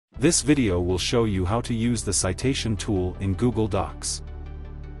This video will show you how to use the citation tool in Google Docs.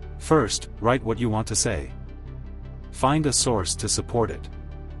 First, write what you want to say. Find a source to support it.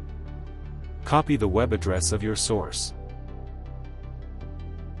 Copy the web address of your source.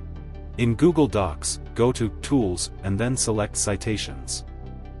 In Google Docs, go to Tools and then select Citations.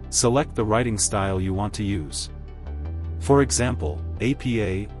 Select the writing style you want to use. For example,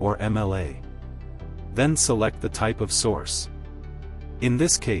 APA or MLA. Then select the type of source. In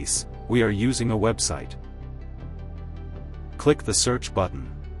this case, we are using a website. Click the Search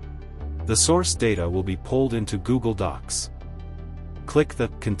button. The source data will be pulled into Google Docs. Click the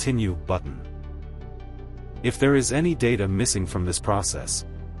Continue button. If there is any data missing from this process,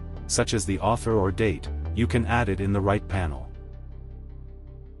 such as the author or date, you can add it in the right panel.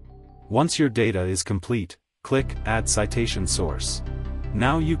 Once your data is complete, click Add Citation Source.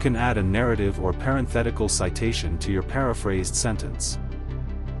 Now you can add a narrative or parenthetical citation to your paraphrased sentence.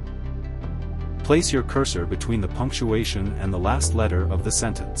 Place your cursor between the punctuation and the last letter of the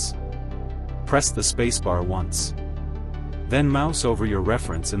sentence. Press the spacebar once. Then mouse over your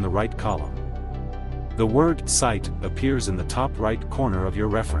reference in the right column. The word Cite appears in the top right corner of your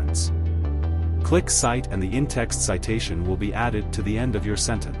reference. Click Cite and the in-text citation will be added to the end of your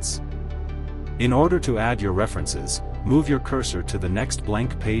sentence. In order to add your references, move your cursor to the next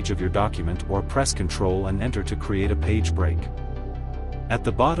blank page of your document or press Ctrl and Enter to create a page break. At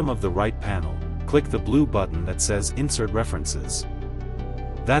the bottom of the right panel, click the blue button that says Insert References.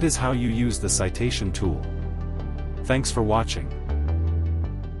 That is how you use the citation tool. Thanks for watching.